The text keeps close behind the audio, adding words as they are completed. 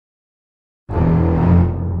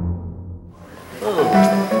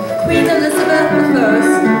Queen Elizabeth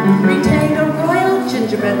I retained a royal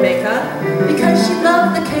gingerbread maker because she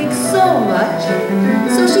loved the cake so much,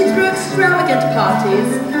 so she threw extravagant parties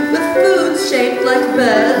with foods shaped like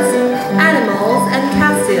birds, animals, and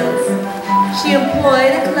cassias. She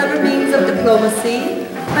employed a clever means of diplomacy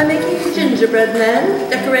by making gingerbread men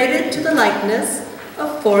decorated to the likeness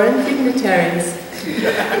of foreign dignitaries.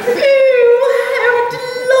 Oh, how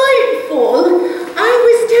delightful! I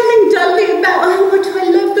was telling Dudley about how much I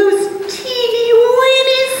love those teeny,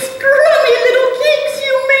 weeny, scrummy little cakes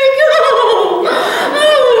you make.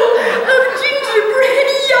 Of gingerbread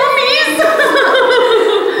yummies.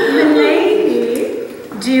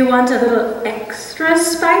 Milady, do you want a little extra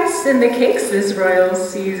spice in the cakes this royal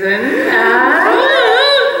season?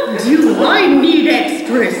 Do I need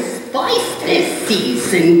extra spice this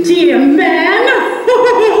season, dear man?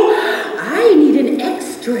 I need an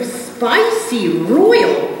extra spicy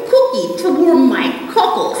royal cookie to warm my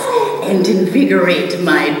cockles and invigorate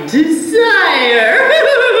my desire.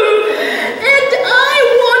 And I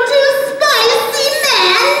want a spicy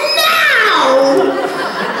man now!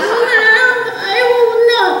 I will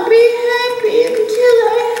not be happy until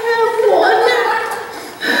I have one.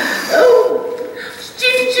 Oh,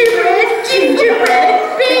 gingerbread, gingerbread,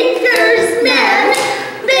 baker's man,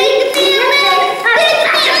 bake me a man, bake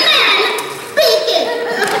me a man, bake it.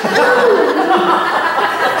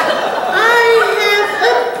 I have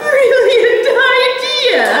a brilliant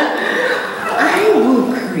idea. I will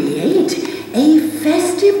create a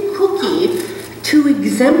festive cookie to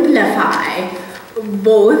exemplify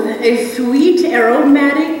both a sweet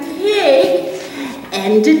aromatic cake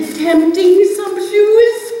and a tempting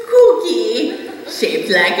sumptuous cookie shaped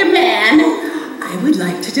like a man. I would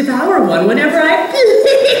like to devour one whenever I please.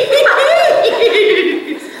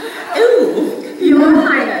 Oh, Your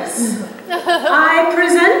Highness, I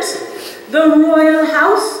present the Royal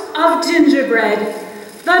House of Gingerbread,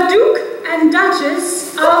 the Duke and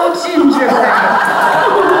Duchess of Gingerbread.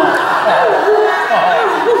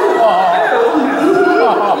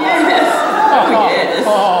 Yes.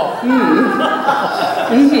 Oh,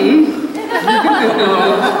 yes.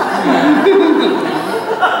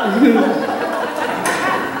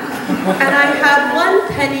 And I had 1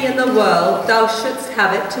 penny in the world, thou shouldst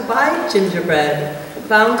have it to buy gingerbread,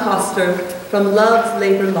 Clown Coster, from Love's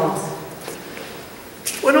Labor Lost.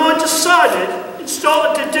 When I decided and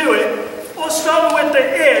started to do it, I started with the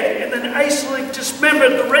head and then hastily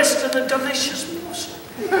dismembered the rest of the delicious morsel.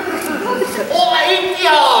 I ate the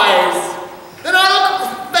eyes. Then I looked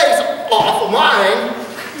at the face off of mine,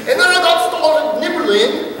 and then I got started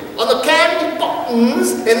nibbling on the candy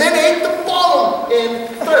buttons, and then ate the bottom end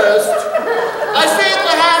first. I saved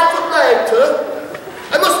the half for later.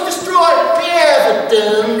 I must destroy the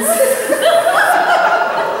evidence.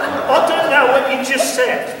 I don't know what you just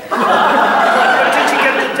said. But did you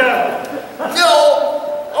get the dough? No,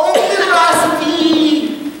 only the recipe.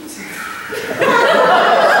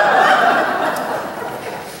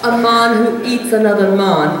 A man who eats another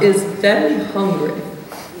man is very hungry.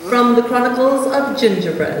 From the Chronicles of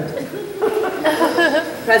Gingerbread.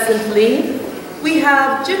 Presently, we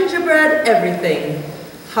have gingerbread everything.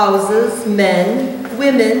 Houses, men,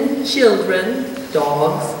 women, children,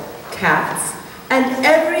 dogs, cats, and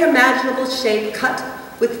every imaginable shape cut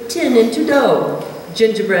with tin into dough.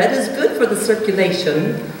 Gingerbread is good for the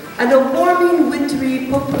circulation and a warming wintry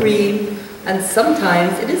potpourri, and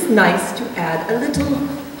sometimes it is nice to add a little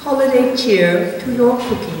holiday cheer to your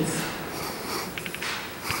cookies.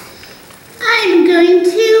 I'm going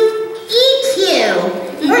to eat you.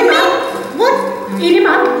 Or no, what? Eat him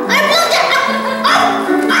up. I will get up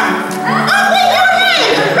with your head.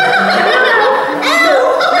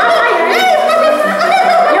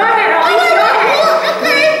 Your head, Ollie, your head.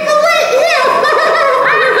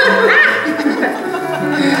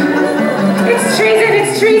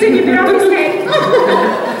 It's treason, you bit off his head.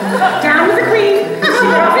 Down with the queen, she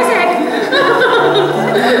bit off his head.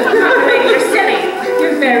 You're silly.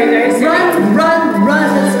 You're very, very silly. Run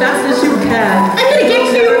as fast as you can. I'm gonna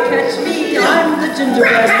get you. Catch me, I'm the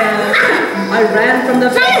gingerbread man. I ran from the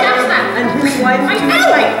man and his wife too.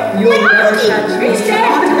 You'll never catch me. He's dead.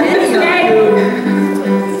 Not any He's of dead. you.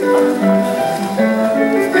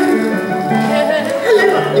 Hello,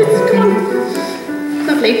 yes, come on.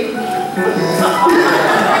 Lovely.